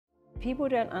People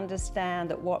don't understand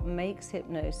that what makes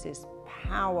hypnosis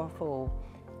powerful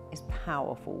is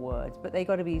powerful words, but they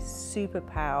got to be super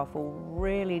powerful,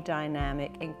 really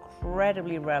dynamic,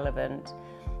 incredibly relevant,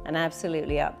 and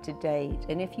absolutely up to date.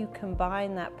 And if you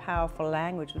combine that powerful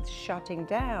language with shutting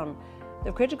down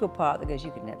the critical part that goes,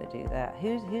 you could never do that.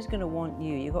 Who's going to want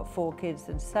you? You've got 4 kids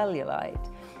and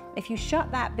cellulite. If you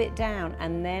shut that bit down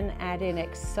and then add in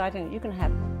exciting, you can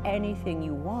have anything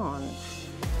you want.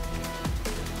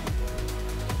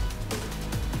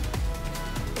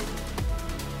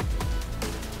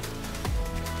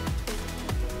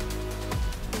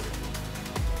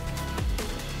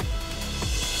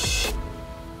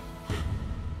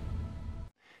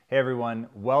 Hey everyone,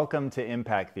 welcome to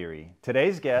Impact Theory.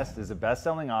 Today's guest is a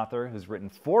best-selling author who's written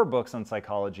 4 books on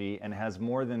psychology and has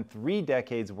more than 3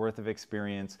 decades worth of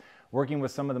experience working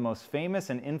with some of the most famous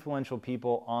and influential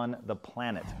people on the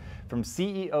planet. From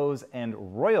CEOs and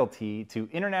royalty to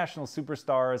international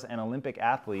superstars and Olympic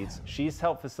athletes, she's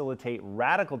helped facilitate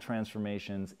radical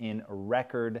transformations in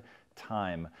record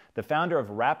time. The founder of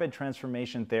rapid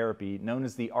transformation therapy, known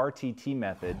as the RTT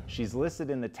method, she's listed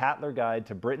in the Tatler Guide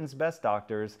to Britain's Best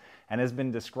Doctors and has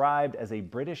been described as a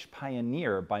British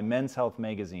pioneer by Men's Health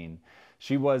magazine.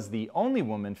 She was the only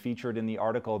woman featured in the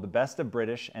article The Best of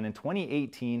British, and in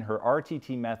 2018 her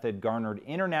RTT method garnered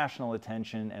international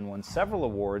attention and won several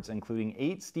awards, including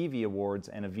 8 Stevie Awards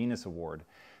and a Venus Award.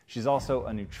 She's also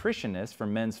a nutritionist for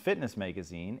Men's Fitness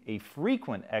magazine, a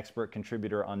frequent expert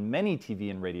contributor on many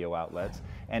TV and radio outlets,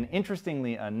 and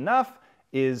interestingly enough,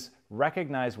 is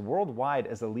recognized worldwide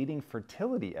as a leading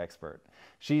fertility expert.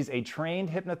 She's a trained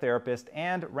hypnotherapist,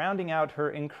 and rounding out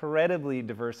her incredibly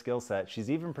diverse skill set, she's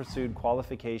even pursued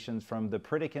qualifications from the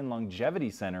Pritikin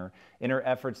Longevity Center in her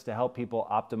efforts to help people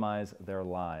optimize their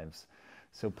lives.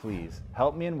 So please,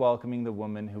 help me in welcoming the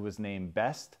woman who was named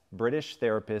Best British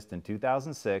Therapist in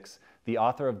 2006, the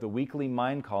author of the weekly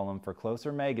Mind column for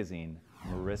Closer magazine,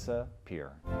 Marisa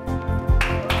Peer. Thank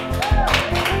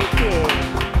you.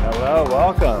 Hello,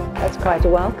 welcome. That's quite a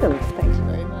welcome. Thank you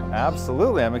very much.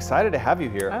 Absolutely, I'm excited to have you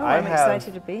here. Oh, I'm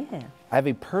excited to be here. I have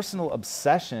a personal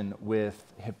obsession with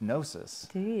hypnosis.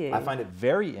 Do you? I find it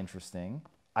very interesting.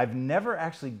 I've never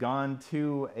actually gone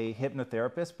to a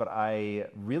hypnotherapist, but I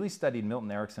really studied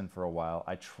Milton Erickson for a while.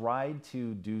 I tried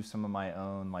to do some of my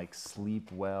own like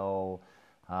sleep well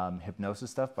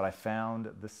hypnosis stuff, but I found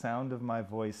the sound of my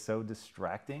voice so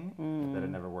distracting that it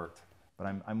never worked. But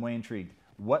I'm way intrigued.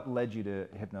 What led you to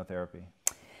hypnotherapy?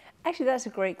 Actually, that's a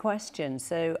great question.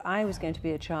 So I was going to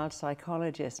be a child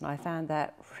psychologist, and I found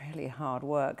that really hard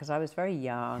work because I was very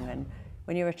young. And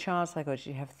when you're a child psychologist,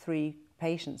 you have 3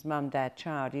 patients, mum, dad,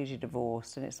 child, usually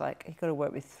divorced, and it's like you've got to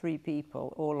work with 3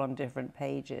 people all on different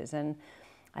pages. And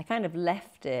I kind of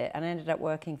left it and ended up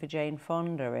working for Jane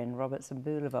Fonda in Robertson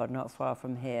Boulevard, not far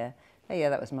from here. Oh yeah,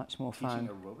 that was much more fun.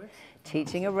 Teaching aerobics?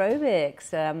 Teaching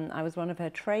aerobics. I was one of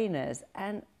her trainers,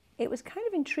 and it was kind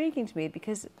of intriguing to me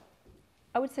because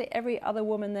I would say every other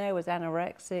woman there was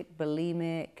anorexic,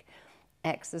 bulimic,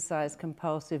 exercise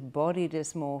compulsive, body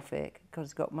dysmorphic. God,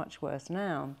 it's got much worse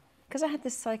now. Because I had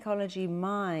this psychology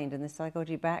mind and this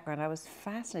psychology background, I was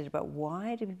fascinated about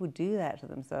why do people do that to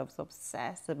themselves,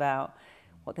 obsess about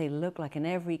what they look like in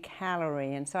every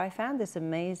calorie. And so I found this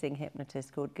amazing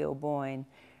hypnotist called Gil Boyne,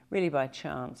 really by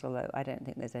chance, although I don't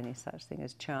think there's any such thing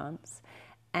as chance.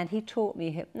 And he taught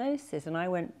me hypnosis, and I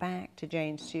went back to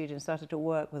Jane's studio and started to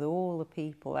work with all the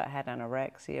people that had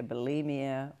anorexia,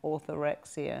 bulimia,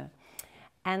 orthorexia.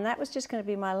 And that was just going to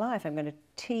be my life. I'm going to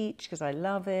teach because I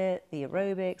love it, the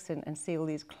aerobics, and see all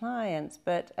these clients.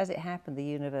 But as it happened, the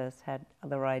universe had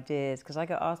other ideas because I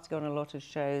got asked to go on a lot of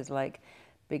shows like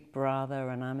Big Brother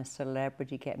and I'm a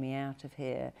Celebrity, Get Me Out of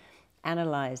Here,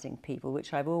 analyzing people,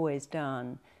 which I've always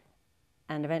done.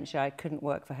 And eventually I couldn't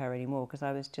work for her anymore because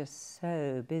I was just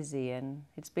so busy, and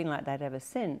it's been like that ever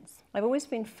since. I've always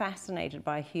been fascinated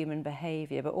by human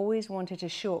behavior, but always wanted a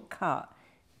shortcut.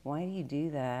 Why do you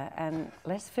do that? And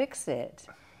let's fix it.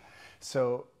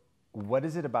 So what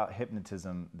is it about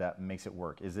hypnotism that makes it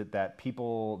work? Is it that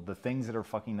people, the things that are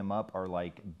fucking them up are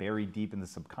like buried deep in the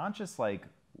subconscious? Like,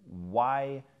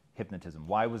 why hypnotism?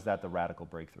 Why was that the radical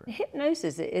breakthrough?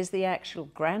 Hypnosis is the actual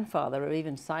grandfather of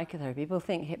even psychotherapy. People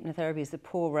think hypnotherapy is the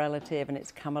poor relative and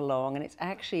it's come along, and it's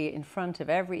actually in front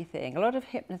of everything. A lot of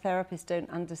hypnotherapists don't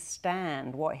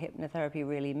understand what hypnotherapy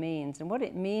really means. And what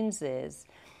it means is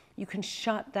you can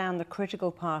shut down the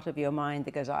critical part of your mind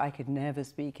that goes, oh, I could never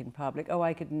speak in public. Oh,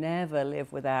 I could never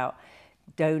live without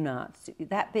donuts.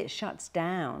 That bit shuts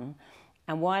down.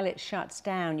 And while it shuts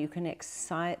down, you can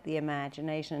excite the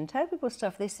imagination and tell people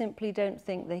stuff they simply don't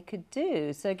think they could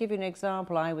do. So I'll give you an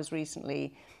example. I was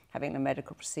recently having a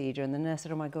medical procedure, and the nurse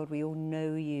said, oh my God, we all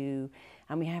know you,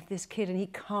 and we have this kid and he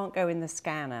can't go in the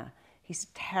scanner. He's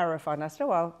terrified. And I said,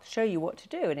 oh, I'll show you what to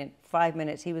do. And in 5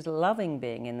 minutes, he was loving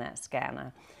being in that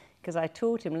scanner, because I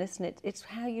taught him, listen, it's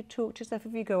how you talk to yourself.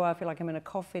 If you go, I feel like I'm in a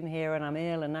coffin here and I'm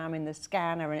ill and now I'm in the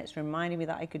scanner and it's reminding me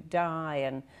that I could die.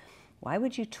 And why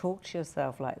would you talk to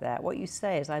yourself like that? What you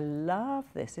say is, I love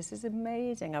this. This is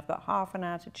amazing. I've got half an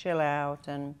hour to chill out.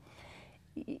 And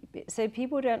so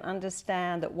people don't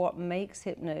understand that what makes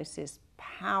hypnosis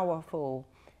powerful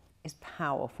is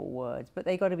powerful words, but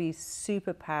they got to be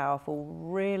super powerful,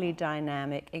 really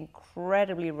dynamic,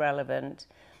 incredibly relevant,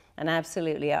 and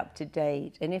absolutely up to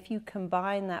date. And if you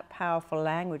combine that powerful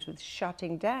language with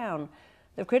shutting down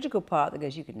the critical part that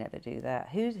goes, you could never do that.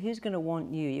 Who's going to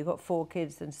want you? You've got 4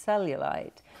 kids and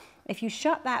cellulite. If you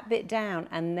shut that bit down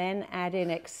and then add in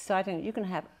exciting, you can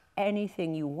have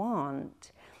anything you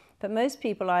want. But most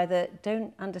people either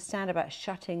don't understand about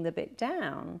shutting the bit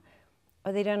down,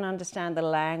 or they don't understand the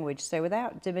language. So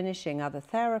without diminishing other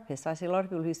therapists, I see a lot of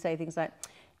people who say things like,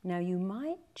 now you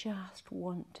might just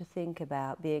want to think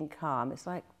about being calm. It's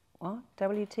like, what?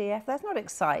 WTF? That's not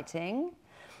exciting.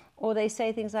 Or they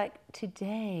say things like,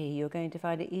 today you're going to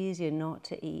find it easier not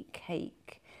to eat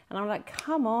cake. And I'm like,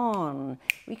 come on,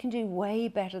 we can do way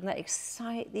better than that.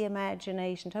 Excite the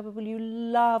imagination. Tell people you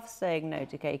love saying no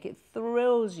to cake. It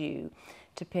thrills you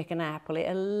to pick an apple. It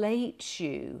elates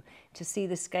you to see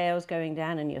the scales going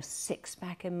down and your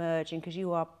six-pack emerging, because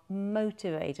you are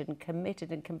motivated and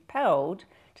committed and compelled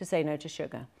to say no to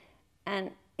sugar.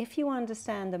 And if you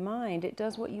understand the mind, it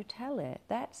does what you tell it.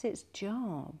 That's its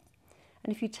job.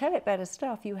 And if you tell it better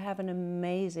stuff, you have an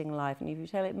amazing life. And if you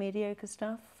tell it mediocre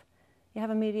stuff, you have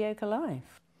a mediocre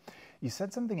life. You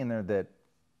said something in there that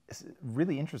is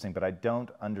really interesting, but I don't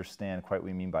understand quite what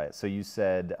you mean by it. So you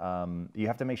said you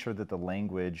have to make sure that the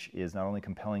language is not only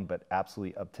compelling, but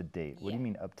absolutely up to date. What do you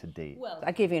mean up to date? Well,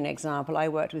 I'll give you an example. I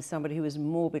worked with somebody who was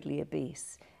morbidly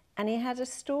obese. And he had a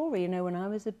story, you know, when I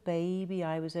was a baby,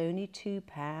 I was only 2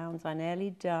 pounds. I nearly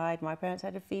died. My parents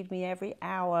had to feed me every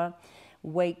hour,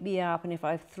 wake me up. And if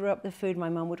I threw up the food, my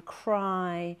mum would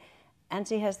cry. And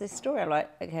so he has this story. I'm like,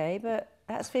 okay, but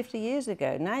that's 50 years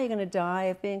ago. Now you're going to die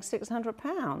of being 600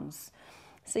 pounds.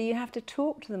 So you have to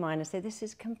talk to the mind and say, this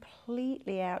is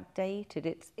completely outdated.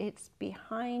 It's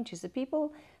behind you. So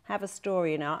people have a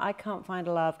story, you know, I can't find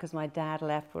love because my dad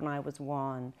left when I was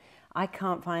 1. I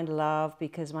can't find love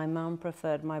because my mum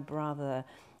preferred my brother.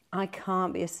 I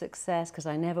can't be a success because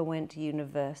I never went to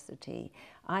university.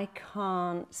 I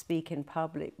can't speak in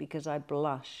public because I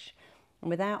blush. And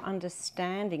without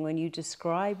understanding, when you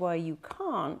describe why you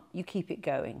can't, you keep it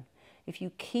going. If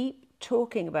you keep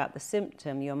talking about the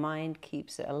symptom, your mind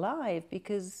keeps it alive,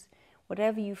 because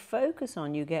whatever you focus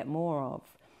on, you get more of.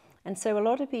 And so a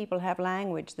lot of people have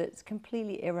language that's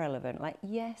completely irrelevant. Like,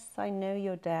 yes, I know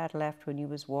your dad left when you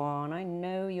was 1. I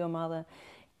know your mother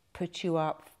put you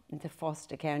up into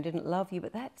foster care and didn't love you,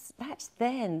 but that's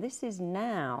then. This is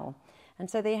now. And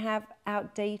so they have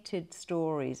outdated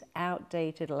stories,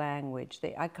 outdated language.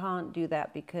 I can't do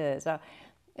that because...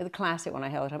 the classic one I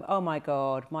held, oh my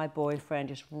God, my boyfriend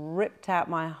just ripped out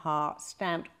my heart,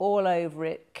 stamped all over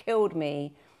it, killed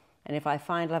me. And if I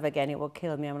find love again, it will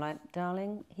kill me. I'm like,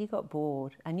 darling, he got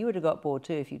bored. And you would have got bored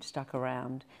too if you'd stuck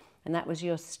around. And that was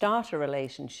your starter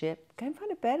relationship. Go and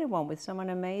find a better one with someone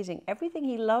amazing. Everything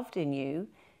he loved in you,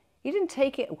 you didn't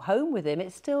take it home with him.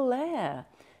 It's still there.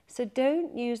 So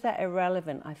don't use that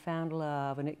irrelevant, I found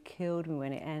love and it killed me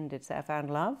when it ended. So I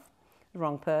found love, the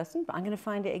wrong person, but I'm going to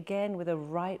find it again with the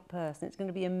right person. It's going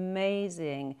to be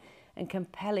amazing and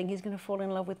compelling. He's going to fall in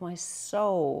love with my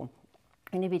soul.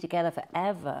 And you'll be together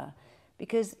forever,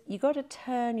 because you got to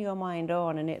turn your mind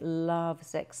on, and it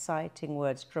loves exciting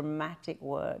words, dramatic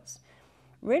words,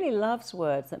 really loves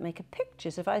words that make a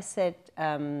picture. So if I said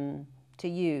to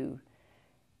you,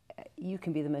 you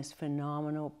can be the most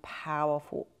phenomenal,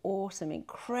 powerful, awesome,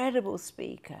 incredible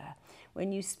speaker.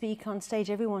 When you speak on stage,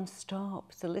 everyone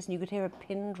stops to listen. You could hear a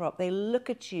pin drop. They look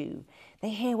at you. They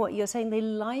hear what you're saying. They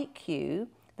like you.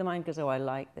 The mind goes, oh, I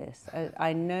like this.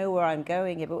 I know where I'm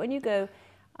going here. But when you go,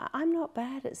 I'm not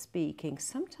bad at speaking.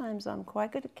 Sometimes I'm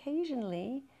quite good.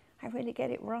 Occasionally, I really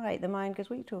get it right. The mind goes,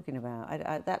 what are you talking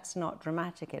about? That's not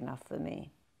dramatic enough for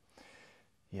me.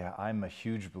 Yeah, I'm a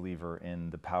huge believer in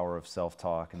the power of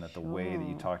self-talk, and that the way that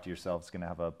you talk to yourself is going to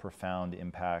have a profound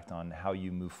impact on how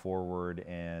you move forward.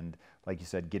 And like you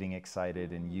said, getting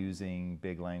excited and using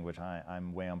big language,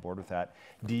 I'm way on board with that.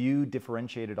 Do you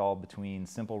differentiate at all between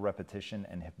simple repetition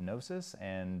and hypnosis?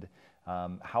 And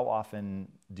How often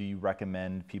do you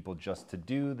recommend people just to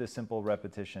do the simple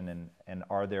repetition, and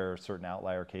are there certain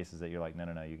outlier cases that you're like, no,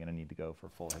 you're going to need to go for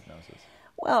full hypnosis?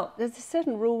 Well, there's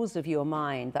certain rules of your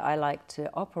mind that I like to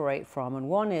operate from, and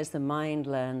one is the mind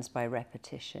learns by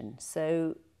repetition.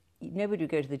 So nobody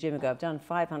would go to the gym and go, I've done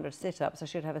 500 sit-ups, I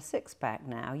should have a six-pack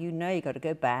now. You know you've got to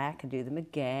go back and do them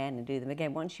again and do them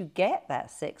again. Once you get that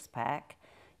six-pack,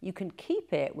 you can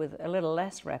keep it with a little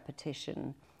less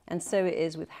repetition. And so it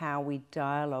is with how we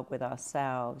dialogue with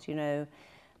ourselves. You know,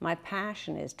 my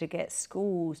passion is to get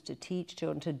schools to teach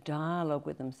children to dialogue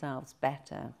with themselves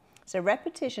better. So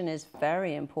repetition is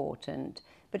very important,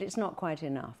 but it's not quite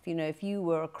enough. You know, if you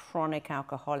were a chronic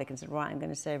alcoholic and said, right, I'm going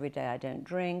to say every day, I don't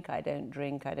drink, I don't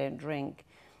drink, I don't drink,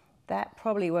 that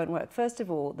probably won't work. First of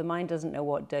all, the mind doesn't know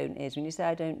what don't is. When you say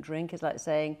I don't drink, it's like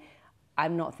saying,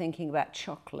 I'm not thinking about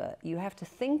chocolate. You have to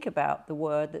think about the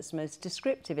word that's most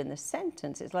descriptive in the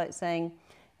sentence. It's like saying,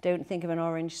 don't think of an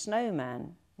orange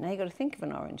snowman. Now you've got to think of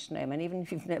an orange snowman, even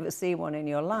if you've never seen one in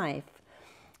your life.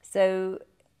 So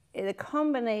the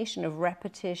combination of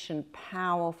repetition,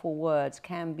 powerful words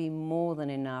can be more than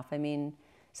enough. I mean,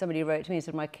 somebody wrote to me and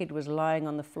said, my kid was lying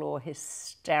on the floor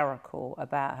hysterical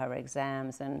about her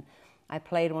exams, and I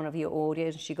played one of your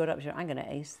audios, and she got up and she said, I'm going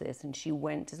to ace this. And she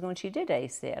went to school and she did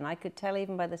ace it. And I could tell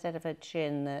even by the set of her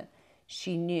chin that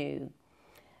she knew.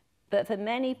 But for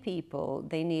many people,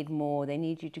 they need more. They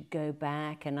need you to go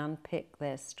back and unpick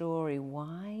their story.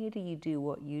 Why do you do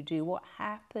what you do? What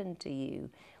happened to you?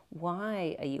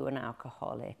 Why are you an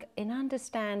alcoholic? In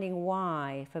understanding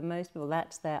why, for most people,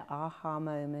 that's their aha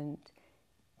moment.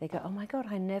 They go, oh my God,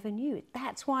 I never knew it.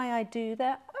 That's why I do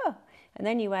that. Oh. And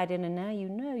then you add in, and now you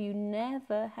know you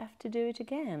never have to do it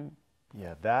again.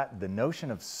 Yeah, the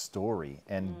notion of story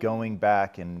and going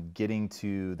back and getting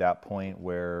to that point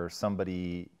where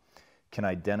somebody can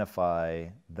identify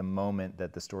the moment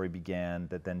that the story began,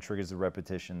 that then triggers the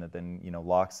repetition, that then, you know,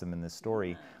 locks them in this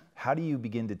story. How do you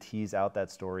begin to tease out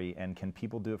that story, and can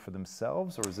people do it for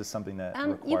themselves, or is this something that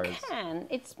requires... You can.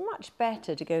 It's much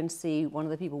better to go and see one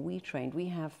of the people we trained. We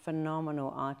have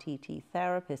phenomenal RTT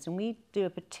therapists, and we do a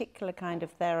particular kind of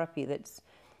therapy that's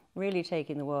really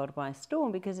taking the world by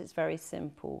storm because it's very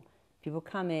simple. People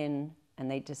come in and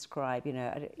they describe, you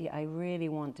know, I really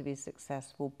want to be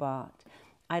successful, but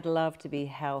I'd love to be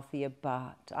healthier,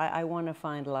 but I want to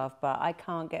find love, but I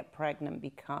can't get pregnant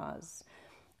because...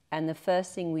 And the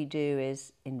first thing we do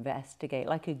is investigate,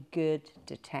 like a good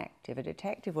detective. A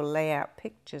detective will lay out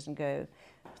pictures and go,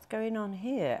 what's going on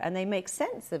here? And they make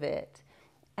sense of it.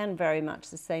 And very much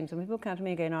the same. So people come to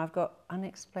me and go, no, I've got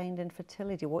unexplained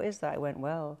infertility. What is that? I went,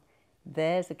 well,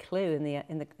 there's a clue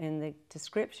in the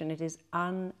description. It is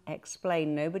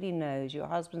unexplained. Nobody knows. Your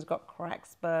husband's got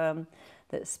cracked sperm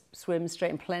that swims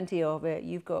straight, and plenty of it.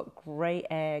 You've got great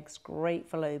eggs, great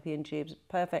fallopian tubes,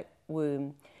 perfect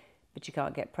womb. But you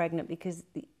can't get pregnant because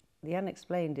the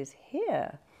unexplained is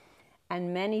here.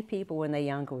 And many people, when they're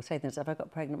younger, will say things, if I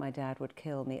got pregnant, my dad would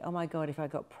kill me. Oh my God, if I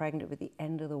got pregnant, it would be the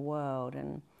end of the world.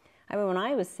 And I mean, when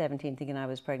I was 17 thinking I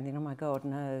was pregnant, thinking, oh my God,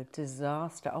 no,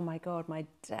 disaster. Oh my God, my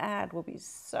dad will be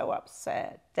so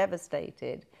upset,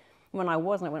 devastated. When I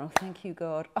wasn't, I went, oh, thank you,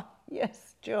 God. Oh,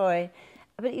 yes, joy.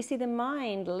 But you see, the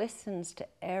mind listens to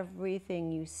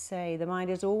everything you say. The mind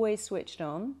is always switched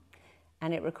on,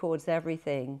 and it records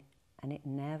everything. And it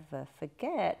never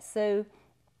forgets. So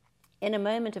in a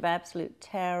moment of absolute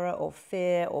terror or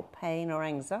fear or pain or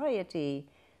anxiety,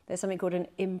 there's something called an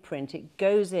imprint. It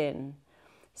goes in.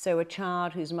 So a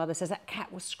child whose mother says, that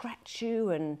cat will scratch you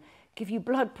and give you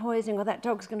blood poisoning, or that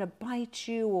dog's going to bite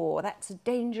you, or that's a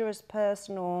dangerous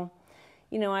person, or,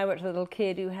 you know, I worked with a little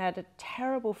kid who had a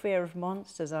terrible fear of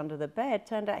monsters under the bed.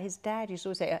 Turned out his dad used to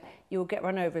always say, you'll get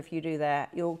run over if you do that.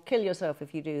 You'll kill yourself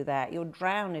if you do that. You'll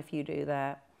drown if you do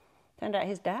that. Turned out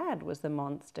his dad was the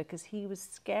monster because he was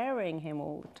scaring him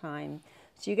all the time.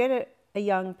 So you get a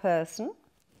young person,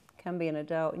 can be an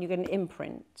adult, and you get an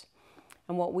imprint.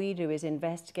 And what we do is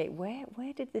investigate, where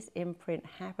did this imprint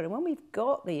happen? And when we've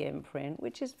got the imprint,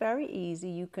 which is very easy,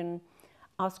 you can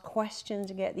ask questions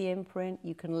and get the imprint.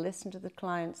 You can listen to the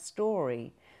client's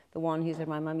story. The one who said,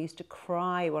 my mum used to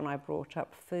cry when I brought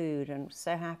up food and was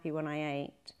so happy when I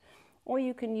ate. Or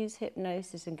you can use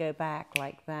hypnosis and go back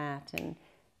like that. And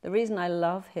the reason I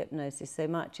love hypnosis so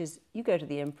much is you go to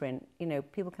the imprint. You know,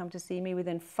 people come to see me,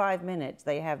 within 5 minutes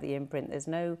they have the imprint. There's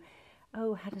no,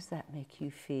 oh, how does that make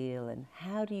you feel? And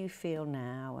how do you feel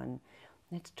now? And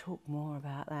let's talk more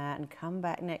about that. And come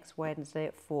back next Wednesday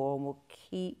at 4 and we'll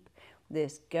keep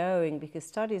this going, because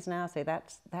studies now say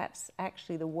that's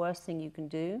actually the worst thing you can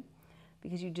do,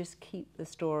 because you just keep the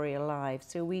story alive.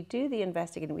 So we do the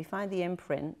investigating, we find the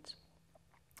imprint.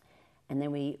 And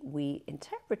then we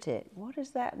interpret it. What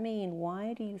does that mean?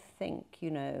 Why do you think,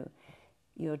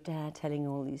 your dad telling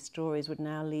all these stories would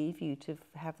now leave you to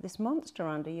have this monster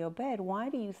under your bed? Why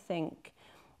do you think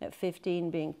at 15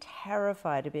 being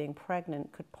terrified of being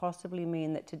pregnant could possibly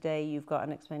mean that today you've got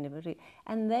unexplained ability?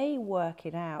 And they work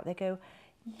it out. They go,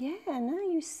 yeah, now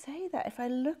you say that. If I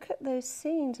look at those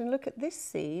scenes and look at this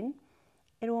scene,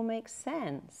 it all makes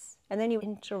sense. And then you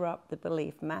interrupt the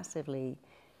belief massively.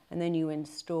 And then you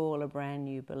install a brand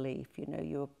new belief.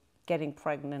 You're getting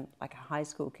pregnant like a high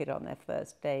school kid on their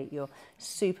first date. You're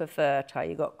super fertile.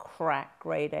 You've got cracked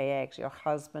grade A eggs. Your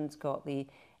husband's got the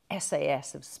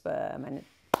SAS of sperm and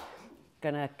it's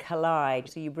going to collide.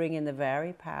 So you bring in the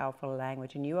very powerful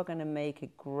language and you are going to make a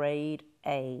grade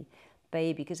A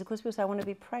baby. Because of course people say, I want to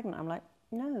be pregnant. I'm like,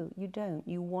 no, you don't.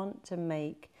 You want to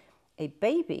make a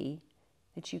baby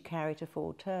that you carry to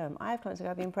full term. I have clients who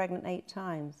have been pregnant 8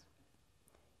 times.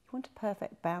 Want a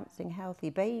perfect, bouncing, healthy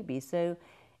baby. So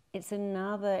it's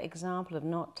another example of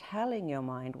not telling your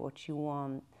mind what you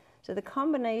want. So the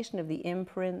combination of the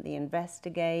imprint, the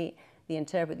investigate, the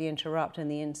interpret, the interrupt,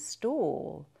 and the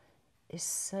install is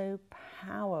so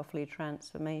powerfully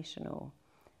transformational.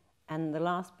 And the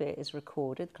last bit is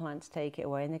recorded. Clients take it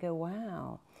away and they go,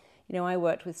 wow. I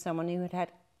worked with someone who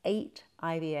had 8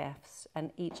 IVFs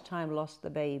and each time lost the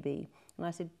baby. And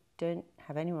I said, don't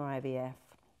have any more IVF.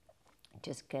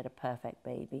 Just get a perfect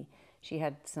baby. She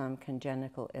had some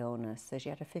congenital illness, so she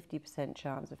had a 50%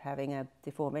 chance of having a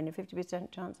deformity and a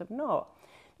 50% chance of not.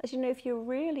 As if you're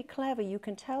really clever, you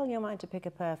can tell your mind to pick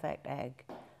a perfect egg.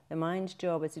 The mind's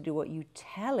job is to do what you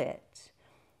tell it.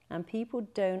 And people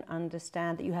don't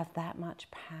understand that you have that much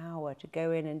power to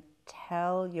go in and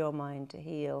tell your mind to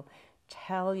heal,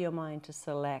 tell your mind to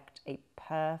select a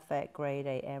perfect grade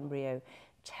A embryo,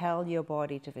 tell your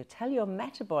body tell your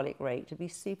metabolic rate to be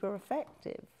super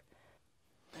effective.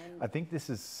 I think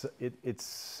this is, it's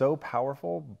so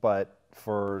powerful, but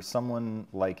for someone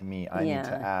like me, I need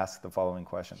to ask the following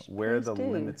question. Where are the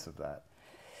limits of that?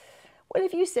 Well,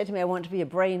 if you said to me, I want to be a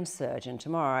brain surgeon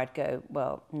tomorrow, I'd go,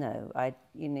 well, no,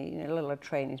 you need a little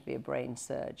training to be a brain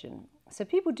surgeon. So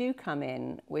people do come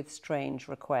in with strange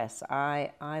requests. I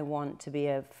want to be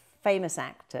a famous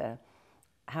actor.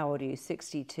 How old are you?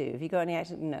 62. Have you got any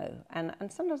acting? No. And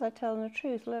sometimes I tell them the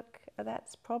truth. Look,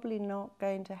 that's probably not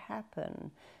going to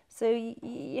happen. So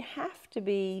you have to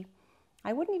be,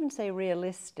 I wouldn't even say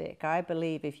realistic. I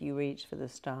believe if you reach for the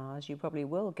stars, you probably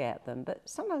will get them. But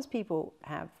sometimes people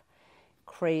have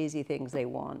crazy things they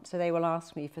want. So they will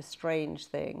ask me for strange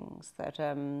things that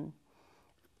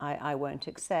I won't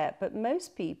accept. But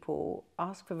most people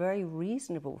ask for very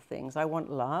reasonable things. I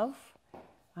want love.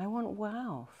 I want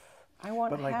wealth. I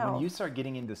want But like health. when you start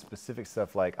getting into specific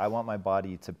stuff, like I want my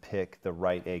body to pick the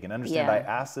right egg, and understand I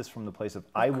ask this from the place of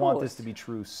I want this to be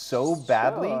true so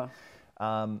badly.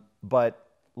 But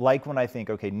like when I think,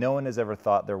 okay, no one has ever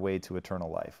thought their way to eternal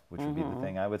life, which would be the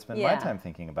thing I would spend my time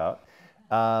thinking about.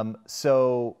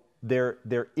 So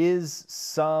there is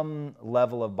some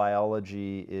level of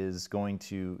biology is going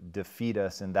to defeat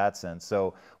us in that sense.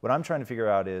 So what I'm trying to figure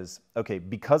out is, okay,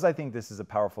 because I think this is a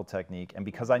powerful technique and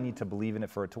because I need to believe in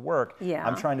it for it to work,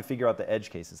 I'm trying to figure out the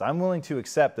edge cases. I'm willing to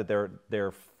accept that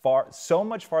they're so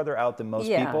much farther out than most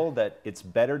people that it's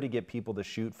better to get people to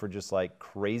shoot for just like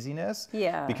craziness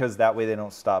because that way they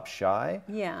don't stop shy.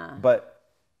 But,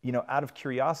 out of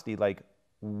curiosity, like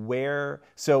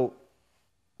so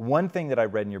one thing that I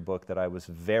read in your book that I was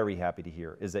very happy to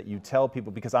hear is that you tell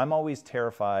people, because I'm always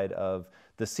terrified of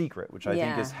The Secret, which I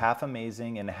think is half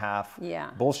amazing and half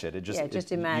bullshit. It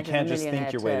just imagine you can't just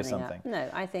think your way to something. No,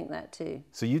 I think that too.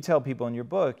 So you tell people in your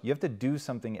book, you have to do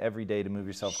something every day to move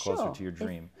yourself closer to your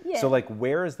dream. So like,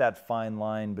 where is that fine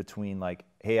line between like,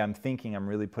 hey, I'm thinking I'm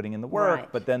really putting in the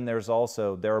work, but then there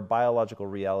are biological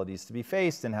realities to be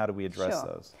faced, and how do we address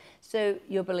those? So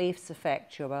your beliefs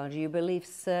affect your biology. Your beliefs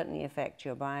certainly affect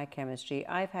your biochemistry.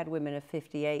 I've had women of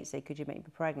 58 say, could you make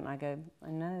me pregnant? I go,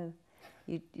 I know.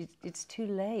 It's too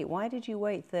late. Why did you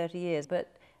wait 30 years?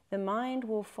 But the mind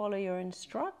will follow your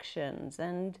instructions,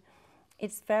 and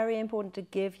it's very important to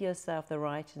give yourself the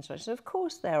right instructions. Of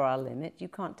course, there are limits. You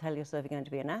can't tell yourself you're going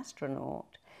to be an astronaut.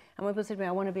 And when people say to me,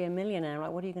 I want to be a millionaire, I'm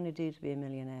like, what are you going to do to be a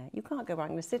millionaire? You can't go, right, I'm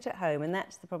going to sit at home, and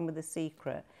that's the problem with The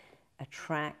Secret.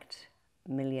 Attract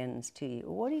millions to you.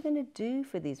 What are you going to do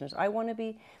for these millions? I want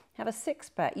to have a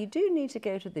six-pack. You do need to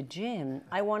go to the gym.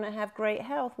 I want to have great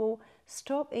health. Well,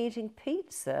 stop eating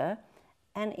pizza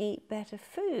and eat better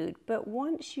food. But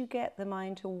once you get the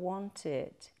mind to want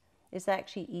it, it's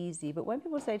actually easy. But when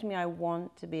people say to me, I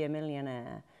want to be a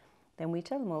millionaire, then we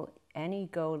tell them, well, any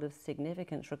goal of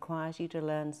significance requires you to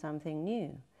learn something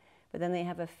new. But then they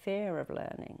have a fear of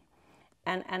learning.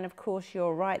 And of course,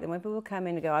 you're right. Then when people come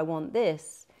in and go, I want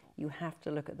this, you have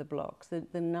to look at the blocks.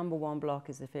 The number one block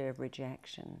is the fear of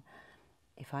rejection.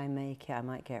 If I make it, I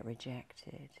might get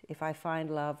rejected. If I find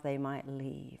love, they might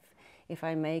leave. If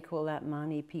I make all that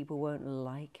money, people won't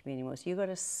like me anymore. So you've got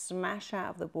to smash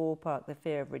out of the ballpark the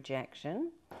fear of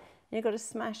rejection. You've got to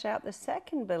smash out the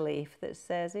second belief that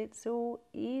says it's all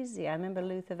easy. I remember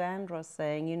Luther Vandross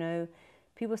saying, you know,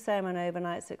 people say I'm an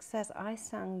overnight success. I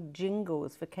sang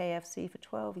jingles for KFC for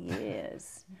 12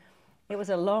 years. It was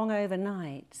a long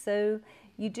overnight. So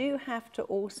you do have to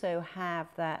also have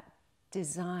that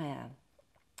desire.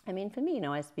 I mean, for me, you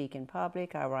know, I speak in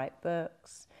public, I write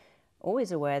books,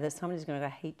 always aware that somebody's going to go,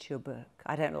 I hate your book,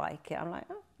 I don't like it. I'm like,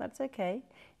 oh, that's okay.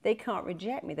 They can't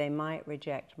reject me, they might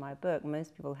reject my book.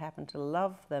 Most people happen to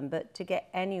love them, but to get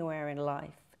anywhere in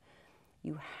life,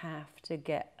 you have to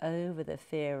get over the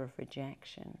fear of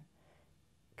rejection.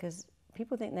 Because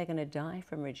people think they're going to die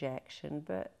from rejection,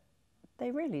 but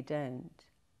they really don't.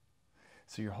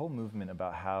 So your whole movement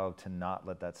about how to not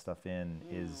let that stuff in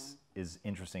is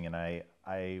interesting, and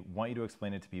I want you to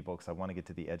explain it to people because I want to get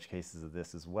to the edge cases of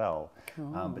this as well.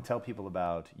 Cool. But tell people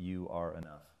about You Are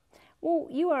Enough. Well,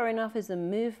 You Are Enough is a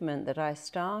movement that I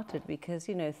started because,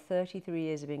 you know, 33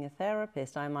 years of being a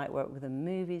therapist, I might work with a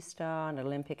movie star, an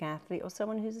Olympic athlete, or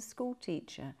someone who's a school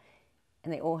teacher,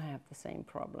 and they all have the same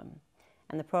problem.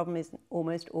 And the problem is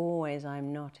almost always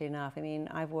I'm not enough. I mean,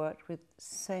 I've worked with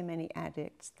so many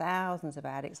addicts, thousands of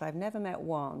addicts. I've never met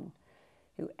one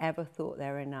who ever thought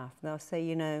they're enough. They'll say,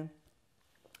 you know,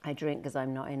 I drink because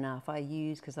I'm not enough. I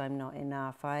use because I'm not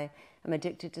enough. I am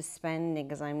addicted to spending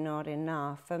because I'm not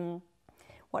enough. And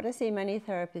what I see many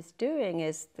therapists doing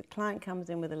is the client comes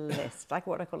in with a list, like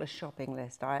what I call a shopping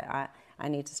list. I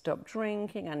need to stop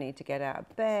drinking. I need to get out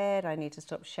of bed. I need to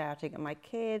stop shouting at my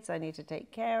kids. I need to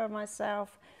take care of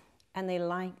myself. And they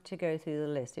like to go through the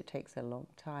list. It takes a long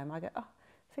time. I go, oh,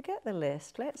 forget the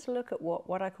list. Let's look at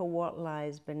what I call what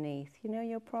lies beneath. You know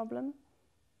your problem?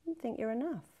 You think you're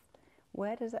enough.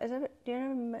 Where does that, do you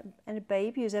know a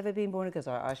baby who's ever been born and goes,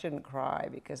 I shouldn't cry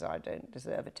because I don't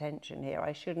deserve attention here.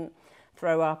 I shouldn't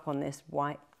throw up on this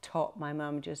white top my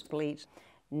mum just bleached.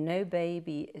 No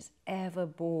baby is ever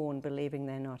born believing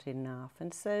they're not enough.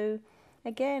 And so,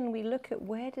 again, we look at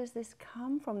where does this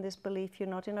come from, this belief you're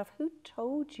not enough? Who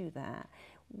told you that?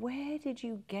 Where did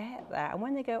you get that? And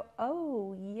when they go,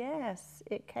 oh, yes,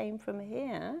 it came from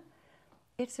here,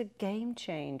 it's a game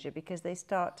changer because they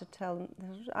start to tell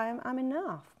them, I'm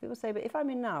enough. People say, but if I'm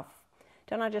enough,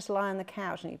 don't I just lie on the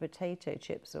couch and eat potato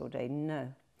chips all day?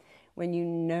 No. When you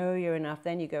know you're enough,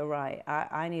 then you go, right,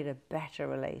 I need a better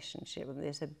relationship than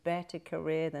this, a better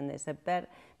career than this, a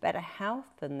better health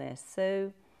than this.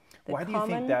 So why do you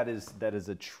think that is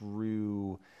a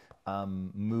true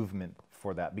movement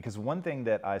for that? Because one thing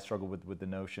that I struggle with the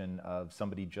notion of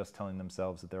somebody just telling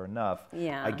themselves that they're enough,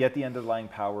 yeah. I get the underlying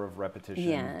power of repetition,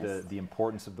 yes. the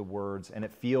importance of the words, and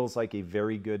it feels like a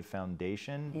very good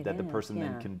foundation that the person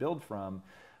then can build from.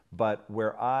 But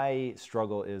where I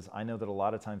struggle is I know that a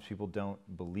lot of times people don't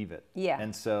believe it. Yeah.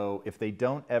 And so if they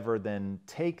don't ever then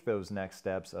take those next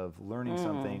steps of learning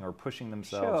something or pushing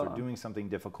themselves or doing something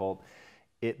difficult,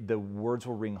 the words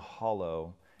will ring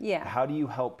hollow. Yeah. How do you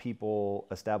help people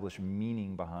establish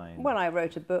meaning behind? Well, I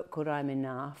wrote a book called I'm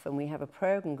Enough, and we have a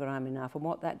program called I'm Enough, and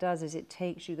what that does is it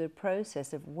takes you the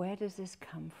process of where does this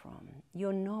come from?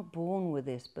 You're not born with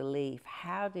this belief.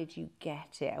 How did you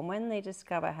get it? And when they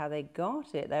discover how they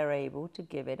got it, they're able to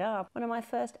give it up. One of my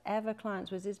first ever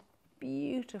clients was this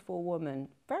beautiful woman,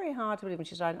 very hard to believe, and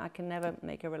she said, I can never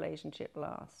make a relationship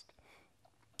last.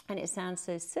 And it sounds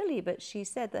so silly, but she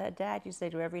said that her dad used to say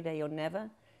to her every day, you'll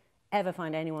never ever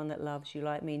find anyone that loves you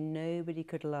like me. Nobody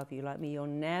could love you like me. You'll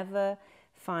never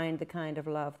find the kind of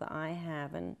love that I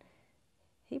have. And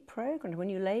he programmed, when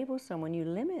you label someone, you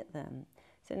limit them.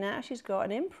 So now she's got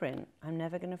an imprint. I'm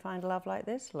never going to find love like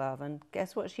this love. And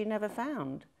guess what she never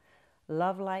found?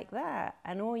 Love like that.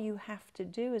 And all you have to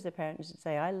do as a parent is to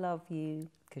say, I love you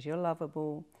because you're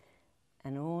lovable.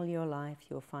 And all your life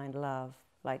you'll find love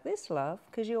like this love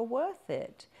because you're worth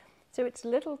it. So it's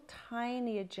little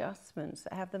tiny adjustments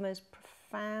that have the most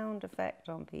profound effect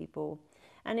on people.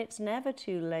 And it's never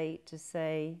too late to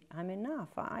say, I'm enough,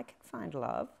 I can find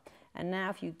love. And now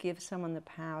if you give someone the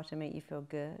power to make you feel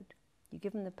good, you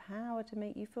give them the power to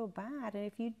make you feel bad. And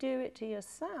if you do it to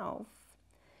yourself,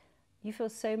 you feel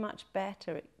so much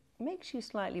better. It makes you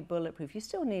slightly bulletproof. You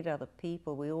still need other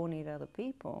people. We all need other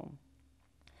people.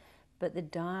 But the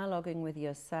dialoguing with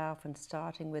yourself and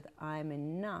starting with I'm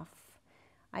enough,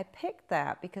 I picked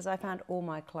that because I found all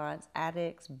my clients,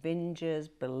 addicts, bingers,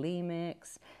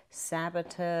 bulimics,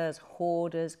 saboteurs,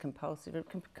 hoarders,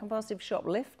 compulsive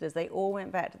shoplifters, they all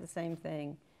went back to the same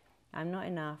thing. I'm not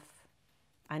enough.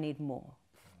 I need more.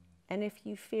 And if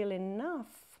you feel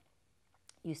enough,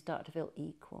 you start to feel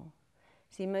equal.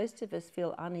 See, most of us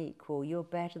feel unequal. You're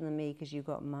better than me because you've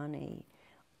got money,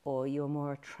 or you're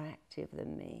more attractive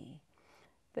than me.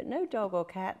 But no dog or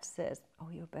cat says, oh,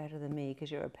 you're better than me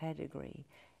because you're a pedigree.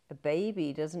 A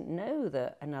baby doesn't know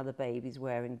that another baby's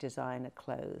wearing designer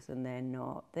clothes and they're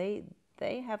not. They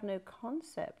have no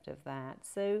concept of that.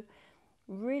 So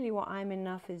really what I'm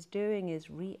Enough is doing is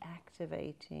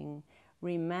reactivating,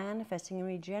 remanifesting and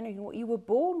regenerating what you were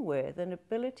born with, an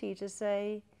ability to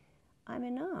say, I'm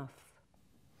enough.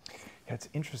 Yeah, it's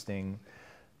interesting.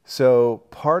 So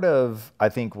part of, I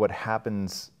think, what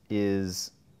happens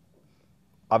is,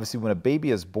 obviously when a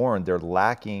baby is born, they're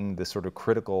lacking the sort of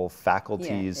critical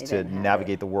faculties to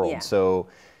navigate the world. Yeah. So,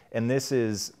 and this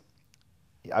is,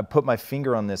 I put my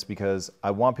finger on this because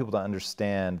I want people to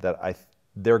understand that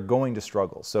they're going to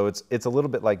struggle. So it's a little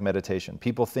bit like meditation.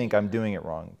 People think I'm doing it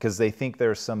wrong because they think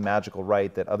there's some magical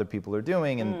right that other people are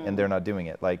doing and they're not doing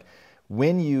it. Like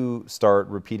when you start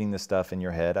repeating this stuff in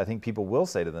your head, I think people will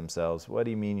say to themselves, what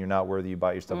do you mean you're not worthy? You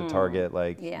bought your stuff at Target,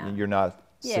 like you're not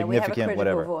significant, we have a critical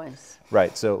whatever. Voice.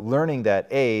 Right. So learning that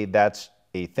that's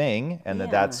a thing and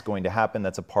that's going to happen.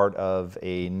 That's a part of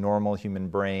a normal human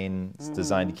brain. It's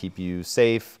designed to keep you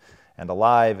safe and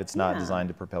alive. It's not designed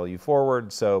to propel you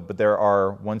forward. So, but there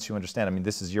are, once you understand, I mean,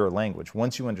 this is your language.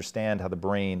 Once you understand how the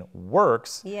brain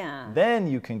works, then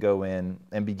you can go in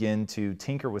and begin to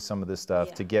tinker with some of this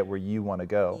stuff to get where you want to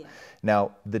go.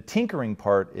 Now, the tinkering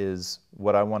part is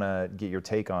what I want to get your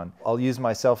take on. I'll use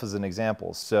myself as an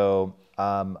example. So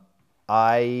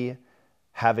I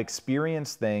have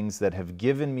experienced things that have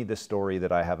given me the story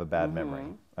that I have a bad memory.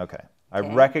 Okay. I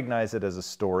recognize it as a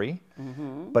story,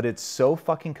 but it's so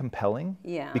fucking compelling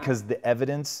because the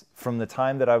evidence from the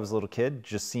time that I was a little kid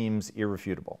just seems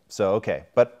irrefutable. So, okay,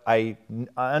 but I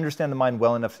understand the mind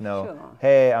well enough to know,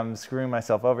 hey, I'm screwing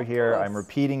myself over here. I'm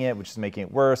repeating it, which is making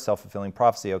it worse, self-fulfilling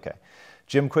prophecy. Okay.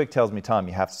 Jim Quick tells me, Tom,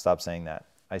 you have to stop saying that.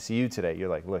 I see you today. You're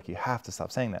like, look, you have to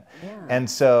stop saying that. And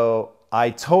so I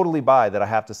totally buy that I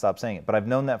have to stop saying it, but I've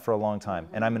known that for a long time.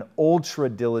 And I'm an ultra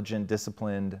diligent,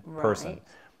 disciplined person.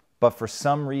 But for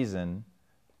some reason,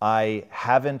 I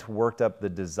haven't worked up the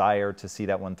desire to see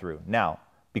that one through. Now,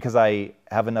 because I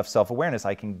have enough self-awareness,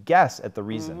 I can guess at the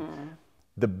reason.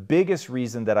 The biggest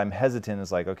reason that I'm hesitant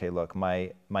is like, okay, look,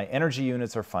 my energy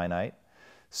units are finite.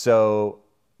 So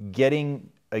getting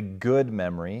a good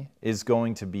memory is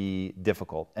going to be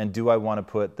difficult. And do I want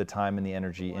to put the time and the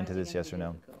energy into this, yes or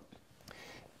no?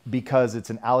 Because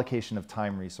it's an allocation of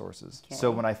time resources.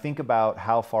 So when I think about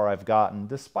how far I've gotten,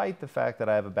 despite the fact that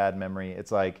I have a bad memory,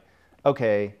 it's like,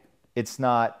 okay, it's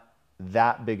not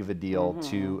that big of a deal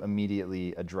to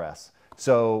immediately address.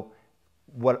 So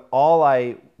all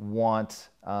I want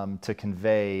to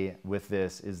convey with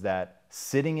this is that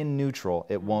sitting in neutral,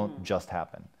 it won't just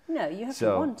happen. No, you have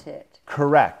to want it.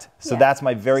 Correct. So that's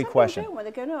my very question. Some people don't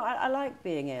want to go, no, I like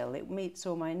being ill. It meets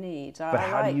all my needs. But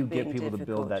how do you get people to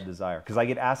build that desire? Because I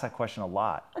get asked that question a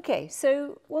lot. Okay,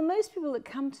 so, well, most people that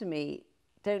come to me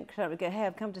don't kind of go, hey,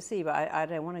 I've come to see you, but I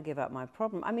don't want to give up my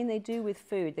problem. I mean, they do with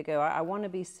food. They go, I want to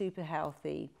be super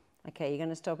healthy. Okay, you're going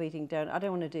to stop eating donuts. I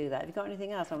don't want to do that. Have you got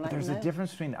anything else? I'm like, there's a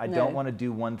difference between I don't want to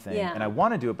do one thing and I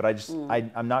want to do it, but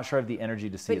I'm not sure I have the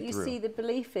energy to see it through. But you see, the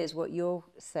belief is what you're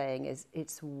saying is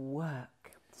it's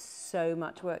work, so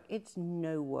much work. It's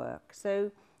no work.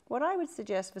 So what I would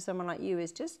suggest for someone like you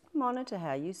is just monitor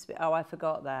how you speak. Oh, I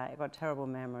forgot that. I got a terrible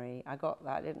memory. I got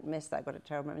that. I didn't miss that. I got a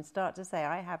terrible memory. And start to say,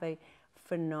 I have a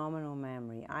phenomenal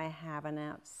memory. I have an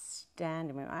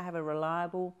outstanding memory. I have a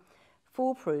reliable,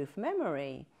 foolproof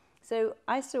memory. So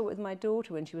I saw it with my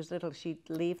daughter when she was little. She'd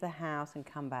leave the house and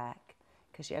come back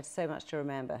because she had so much to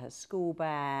remember, her school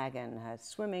bag and her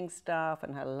swimming stuff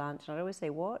and her lunch. And I'd always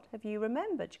say, what have you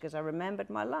remembered? She goes, I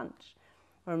remembered my lunch.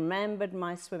 I remembered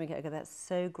my swimming. I go, that's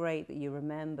so great that you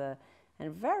remember.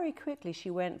 And very quickly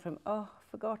she went from, oh,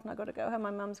 forgotten, I've got to go home,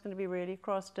 my mum's going to be really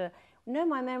cross, to, no,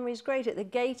 my memory's great. At the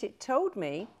gate it told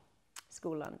me,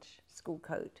 school lunch, school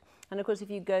coat. And of course, if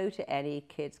you go to any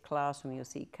kid's classroom, you'll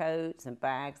see coats and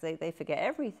bags. They forget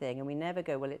everything. And we never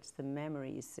go, well, it's the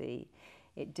memory, you see.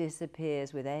 It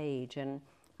disappears with age. And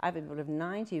I have people of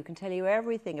 90 who can tell you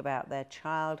everything about their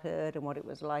childhood and what it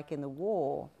was like in the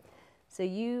war. So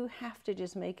you have to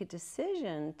just make a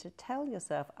decision to tell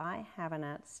yourself, I have an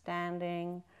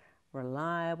outstanding,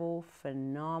 reliable,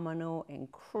 phenomenal,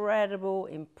 incredible,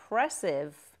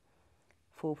 impressive,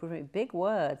 foolproof, big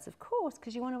words, of course,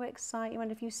 because you want to excite you.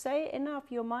 And if you say it enough,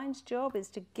 your mind's job is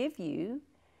to give you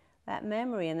that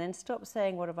memory, and then stop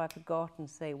saying, what have I forgotten,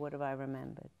 say, what have I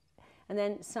remembered? And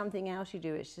then something else you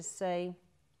do, it's just say,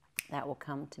 that will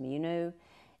come to me. You know,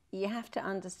 you have to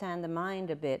understand the mind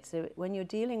a bit. So when you're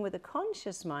dealing with a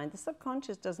conscious mind, the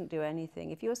subconscious doesn't do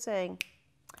anything. If you're saying,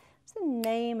 what's the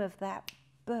name of that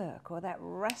book or that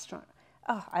restaurant?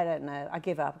 Oh, I don't know. I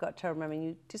give up. I've got terrible memory.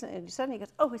 You do something, suddenly it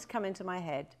goes, oh, it's come into my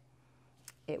head.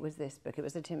 It was this book. It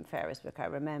was a Tim Ferriss book. I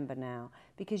remember now.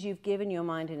 Because you've given your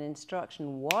mind an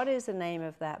instruction. What is the name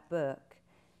of that book?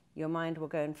 Your mind will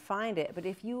go and find it. But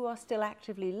if you are still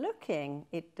actively looking,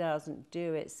 it doesn't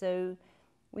do it. So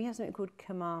we have something called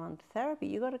command therapy.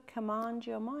 You've got to command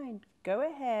your mind. Go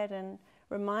ahead and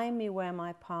remind me where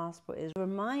my passport is.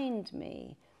 Remind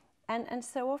me. And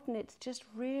so often it's just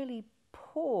really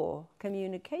poor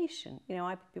communication. You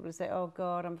know, people say, oh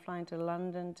God, I'm flying to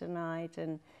London tonight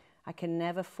and I can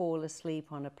never fall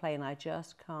asleep on a plane. I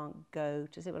just can't go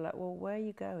to sleep. We're like, well, where are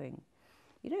you going?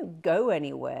 You don't go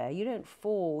anywhere. You don't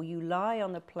fall. You lie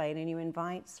on the plane and you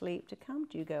invite sleep to come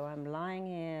to you. You go, I'm lying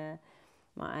here.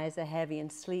 My eyes are heavy and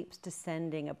sleep's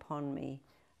descending upon me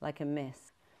like a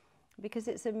mist. Because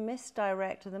it's a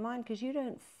misdirect of the mind, because you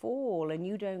don't fall and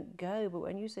you don't go. But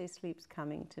when you say sleep's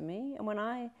coming to me, and when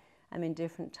I am in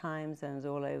different time zones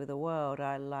all over the world,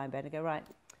 I lie in bed and go, right,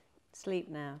 sleep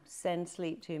now. Send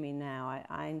sleep to me now.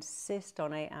 I insist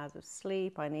on 8 hours of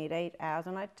sleep. I need 8 hours.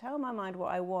 And I tell my mind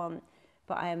what I want,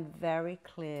 but I am very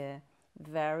clear,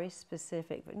 very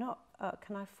specific. But not,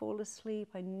 can I fall asleep?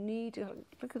 I need to,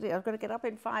 look at it, I've got to get up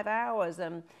in 5 hours.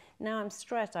 Now I'm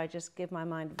stressed. I just give my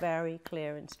mind very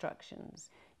clear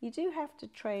instructions. You do have to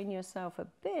train yourself a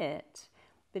bit,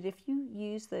 but if you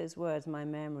use those words, my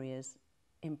memory is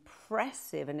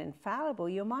impressive and infallible,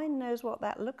 your mind knows what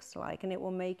that looks like and it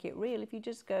will make it real. If you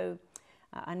just go,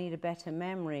 I need a better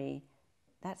memory,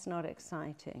 that's not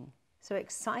exciting. So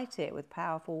excite it with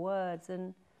powerful words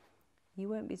and you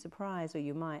won't be surprised, or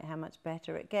you might, how much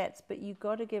better it gets. But you've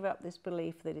got to give up this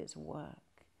belief that it's work.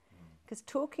 Because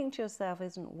talking to yourself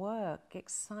isn't work.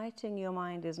 Exciting your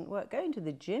mind isn't work. Going to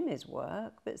the gym is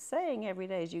work, but saying every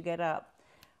day as you get up,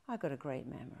 I've got a great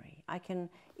memory. I can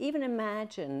even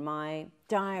imagine my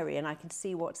diary and I can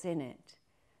see what's in it.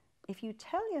 If you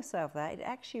tell yourself that, it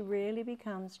actually really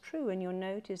becomes true, and you'll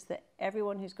notice that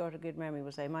everyone who's got a good memory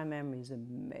will say, my memory is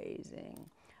amazing.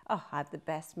 Oh, I have the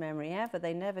best memory ever.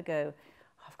 They never go,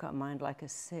 I've got a mind like a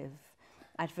sieve.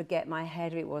 I'd forget my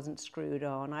head if it wasn't screwed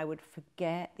on. I would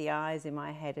forget the eyes in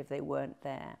my head if they weren't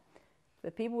there.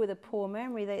 But people with a poor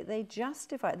memory, they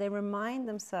justify it. They remind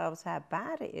themselves how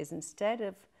bad it is instead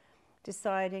of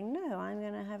deciding, no, I'm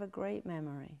going to have a great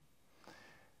memory.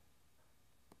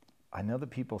 I know that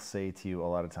people say to you a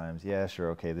lot of times, yeah,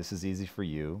 sure, okay, this is easy for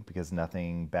you because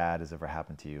nothing bad has ever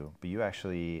happened to you. But you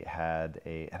actually had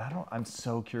I'm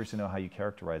so curious to know how you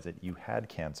characterize it. You had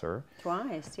cancer.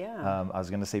 Twice, yeah. I was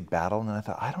going to say battle, and then I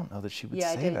thought, I don't know that she would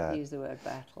say that. Yeah, I don't use the word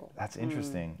battle. That's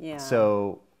interesting. Yeah.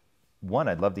 So, one,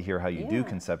 I'd love to hear how you do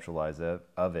conceptualize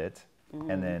it.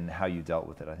 And then how you dealt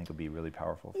with it, I think would be really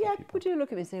powerful for people. People do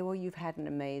look at me and say, well, you've had an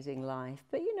amazing life.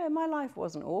 But, you know, my life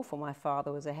wasn't awful. My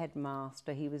father was a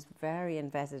headmaster. He was very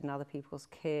invested in other people's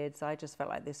kids. I just felt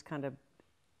like this kind of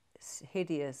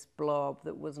hideous blob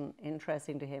that wasn't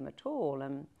interesting to him at all.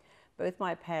 And both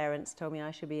my parents told me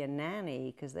I should be a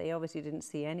nanny because they obviously didn't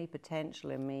see any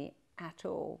potential in me at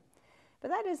all. But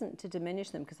that isn't to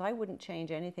diminish them, because I wouldn't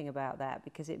change anything about that,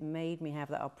 because it made me have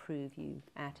that I'll prove you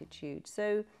attitude.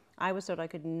 So I was told I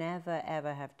could never,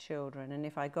 ever have children. And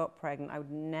if I got pregnant, I would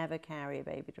never carry a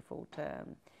baby to full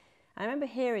term. I remember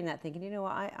hearing that thinking, you know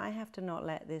what, I have to not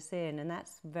let this in. And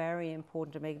that's very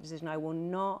important to make a decision. I will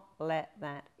not let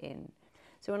that in.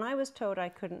 So when I was told I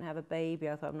couldn't have a baby,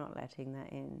 I thought, I'm not letting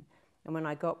that in. And when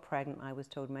I got pregnant, I was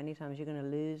told many times, you're going to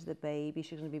lose the baby.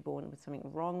 She's going to be born with something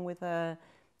wrong with her.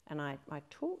 And I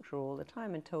talked to her all the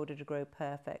time and told her to grow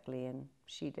perfectly, and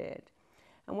she did.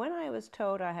 And when I was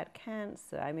told I had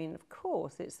cancer, I mean, of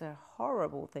course, it's a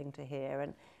horrible thing to hear.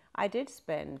 And I did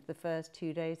spend the first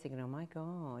 2 days thinking, oh my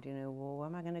God, you know, well, where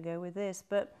am I going to go with this?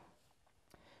 But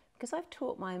because I've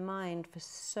taught my mind for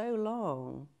so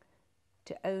long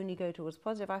to only go towards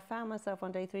positive, I found myself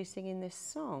on day 3 singing this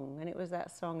song. And it was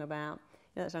that song about,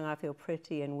 you know, that song, I feel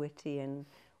pretty and witty and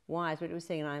wise, but it was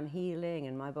saying I'm healing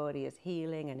and my body is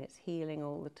healing and it's healing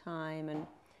all the time. And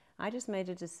I just made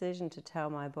a decision to tell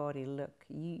my body, look,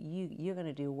 you're going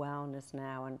to do wellness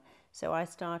now. And so I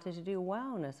started to do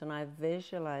wellness, and I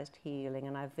visualized healing,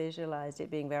 and I visualized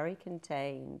it being very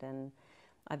contained, and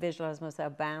I visualized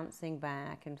myself bouncing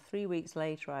back. And 3 weeks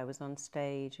later I was on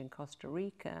stage in Costa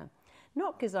Rica,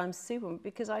 not because I'm super,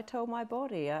 because I told my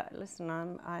body, listen,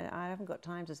 I haven't got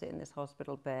time to sit in this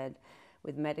hospital bed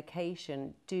with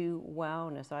medication, do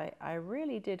wellness. I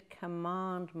really did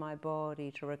command my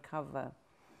body to recover.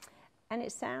 And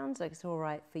it sounds like it's all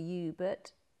right for you,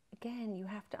 but again, you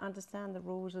have to understand the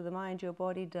rules of the mind. Your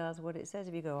body does what it says.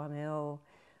 If you go, I'm ill,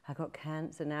 I got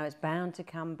cancer now, it's bound to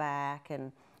come back,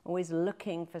 and always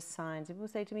looking for signs. People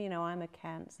say to me, I'm a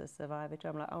cancer survivor.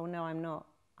 I'm like, oh no, I'm not,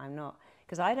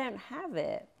 because I don't have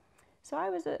it. So I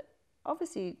was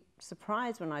obviously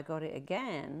surprised when I got it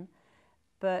again,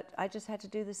 but I just had to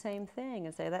do the same thing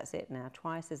and say, that's it now,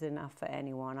 twice is enough for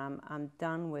anyone. I'm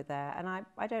done with that. And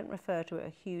I don't refer to it a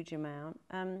huge amount.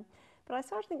 But I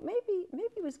started to think maybe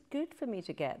it was good for me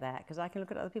to get that, because I can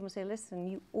look at other people and say, listen,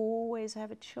 you always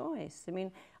have a choice. I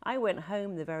mean, I went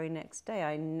home the very next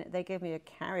day. They gave me a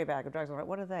carry bag of drugs. I'm like,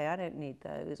 what are they? I don't need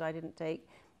those. I didn't take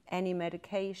any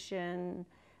medication.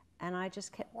 And I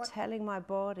just kept telling my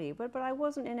body, but I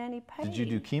wasn't in any pain. Did you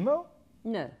do chemo?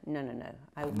 No.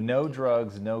 No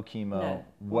drugs, no chemo. No,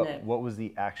 what was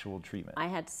the actual treatment? I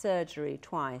had surgery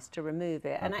twice to remove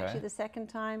it. And Okay. actually the second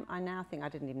time, I now think I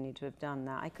didn't even need to have done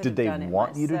that. I could have done it myself. Did they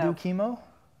want you to do chemo?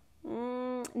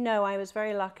 No, I was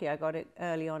very lucky. I got it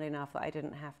early on enough that I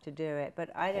didn't have to do it.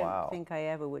 But I don't Wow. think I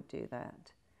ever would do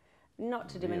that. Not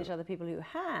to diminish other people who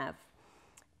have.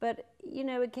 But,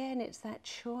 again, it's that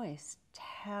choice.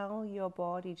 Tell your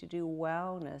body to do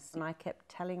wellness. And I kept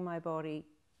telling my body,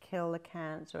 kill the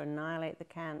cancer, annihilate the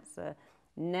cancer.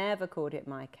 Never called it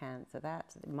my cancer.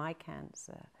 That's my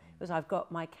cancer. It was, I've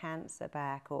got my cancer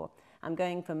back, or I'm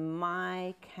going for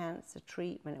my cancer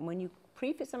treatment. And when you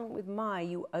prefix something with my,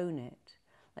 you own it.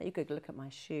 Like, you could look at my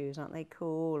shoes, aren't they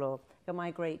cool? Or got my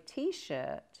great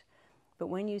t-shirt. But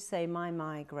when you say my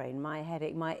migraine, my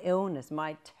headache, my illness,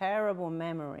 my terrible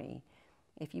memory,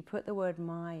 if you put the word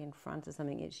my in front of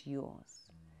something, it's yours.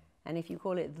 And if you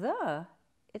call it the,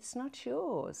 it's not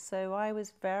yours. So I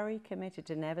was very committed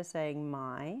to never saying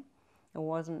my. It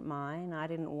wasn't mine. I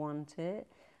didn't want it.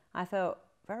 I felt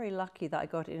very lucky that I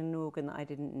got it in an organ that I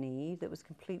didn't need, that was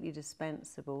completely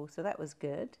dispensable. So that was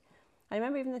good. I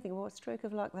remember even thinking, what stroke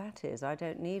of luck that is. I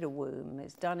don't need a womb.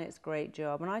 It's done its great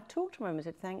job. And I talked to my mum and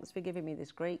said, thanks for giving me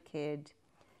this great kid.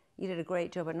 You did a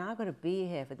great job, but now I've got to be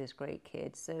here for this great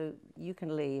kid. So you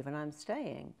can leave, and I'm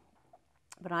staying.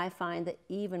 But I find that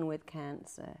even with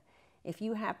cancer, if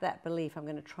you have that belief, I'm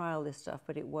going to try all this stuff,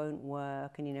 but it won't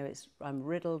work, and I'm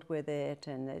riddled with it,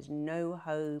 and there's no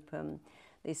hope, and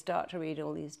they start to read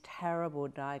all these terrible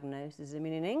diagnoses. I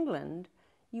mean, in England,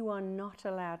 you are not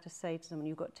allowed to say to someone,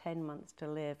 you've got 10 months to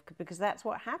live, because that's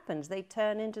what happens. They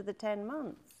turn into the 10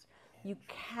 months. You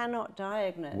cannot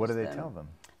diagnose them. What do they tell them?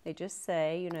 They just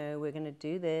say, we're going to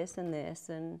do this,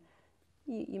 and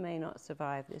you may not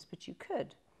survive this, but you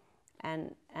could.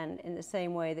 And in the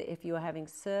same way that if you're having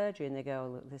surgery and they go, oh,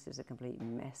 look, this is a complete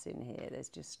mess in here, there's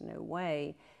just no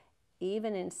way.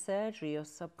 Even in surgery, your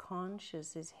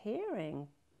subconscious is hearing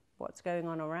what's going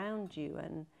on around you.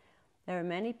 And there are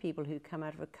many people who come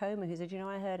out of a coma who said,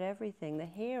 I heard everything. The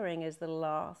hearing is the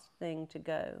last thing to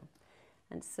go.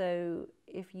 And so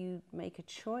if you make a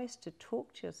choice to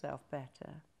talk to yourself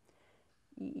better,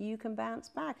 you can bounce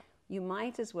back. You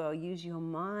might as well use your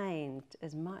mind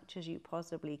as much as you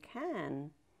possibly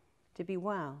can to be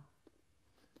well.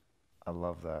 I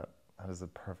love that. That is a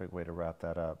perfect way to wrap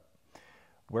that up.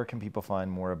 Where can people find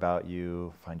more about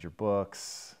you, find your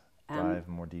books, dive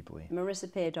more deeply?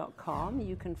 MarisaPeer.com.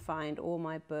 You can find all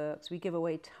my books. We give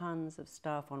away tons of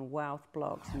stuff on wealth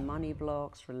blocks, money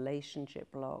blocks,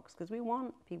 relationship blocks, because we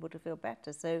want people to feel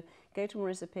better. So go to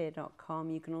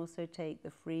MarisaPeer.com. You can also take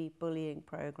the free bullying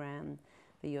program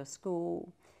for your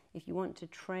school. If you want to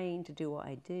train to do what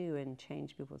I do and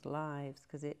change people's lives,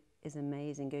 because it is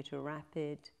amazing, go to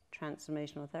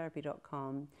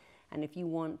rapidtransformationaltherapy.com. And if you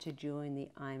want to join the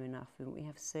I'm Enough movement, we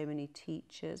have so many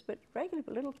teachers, but regular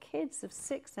little kids of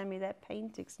 6 send me their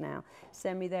paintings now,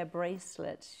 send me their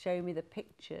bracelets, show me the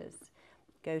pictures.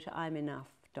 Go to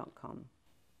imenough.com.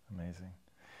 Amazing.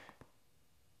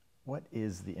 What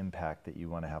is the impact that you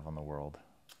want to have on the world?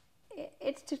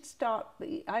 It's to start.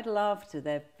 I'd love to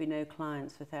there be no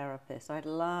clients for therapists. I'd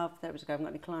love therapists to go, I haven't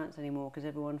got any clients anymore because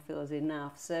everyone feels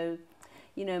enough. So,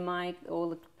 all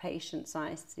the patients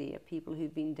I see are people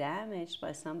who've been damaged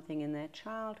by something in their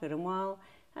childhood. And while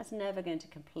that's never going to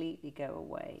completely go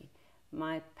away,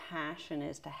 my passion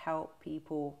is to help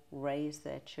people raise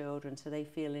their children so they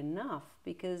feel enough.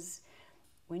 Because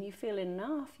when you feel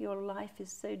enough, your life is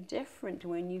so different to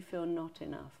when you feel not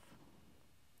enough.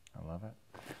 I love it.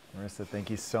 Marisa, thank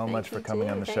you so much for coming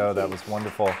on the Thank show. you. That was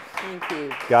wonderful. Thank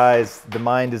you. Guys, the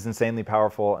mind is insanely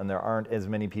powerful, and there aren't as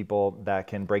many people that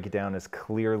can break it down as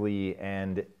clearly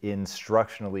and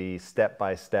instructionally, step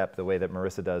by step, the way that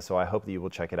Marisa does. So I hope that you will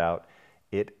check it out.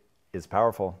 It is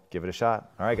powerful. Give it a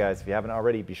shot. All right, guys, if you haven't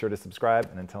already, be sure to subscribe.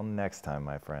 And until next time,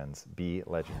 my friends, be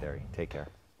legendary. Take care.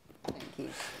 Thank you.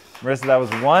 Marisa, that was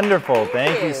wonderful.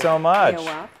 Thank you so much. You're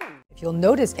welcome. You'll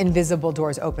notice invisible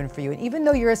doors open for you. And even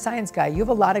though you're a science guy, you have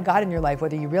a lot of God in your life,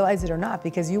 whether you realize it or not,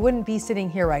 because you wouldn't be sitting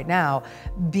here right now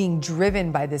being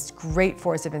driven by this great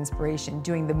force of inspiration,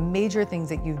 doing the major things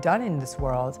that you've done in this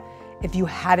world if you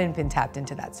hadn't been tapped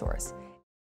into that source.